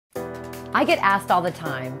I get asked all the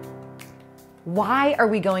time, why are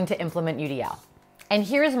we going to implement UDL? And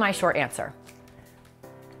here's my short answer.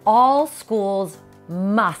 All schools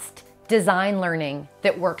must design learning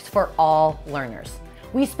that works for all learners.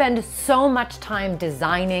 We spend so much time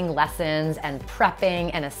designing lessons and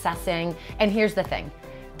prepping and assessing, and here's the thing.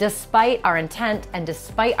 Despite our intent and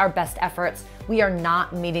despite our best efforts, we are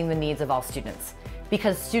not meeting the needs of all students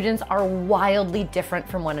because students are wildly different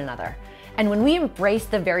from one another. And when we embrace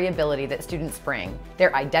the variability that students bring,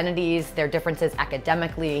 their identities, their differences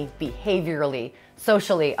academically, behaviorally,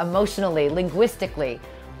 socially, emotionally, linguistically,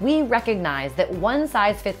 we recognize that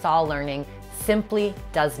one-size-fits-all learning simply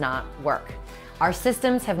does not work. Our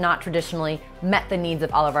systems have not traditionally met the needs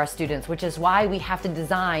of all of our students, which is why we have to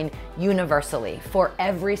design universally for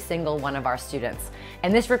every single one of our students.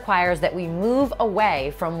 And this requires that we move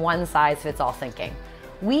away from one-size-fits-all thinking.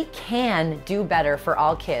 We can do better for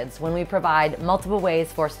all kids when we provide multiple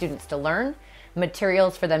ways for students to learn,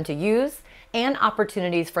 materials for them to use, and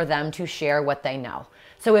opportunities for them to share what they know.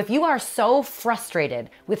 So if you are so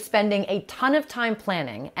frustrated with spending a ton of time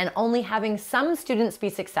planning and only having some students be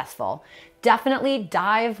successful, definitely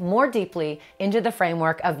dive more deeply into the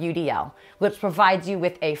framework of UDL, which provides you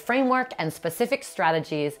with a framework and specific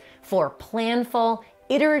strategies for planful,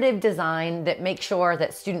 iterative design that makes sure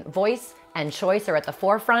that student voice and choice are at the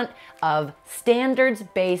forefront of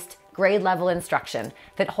standards-based grade level instruction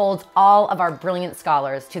that holds all of our brilliant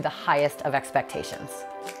scholars to the highest of expectations.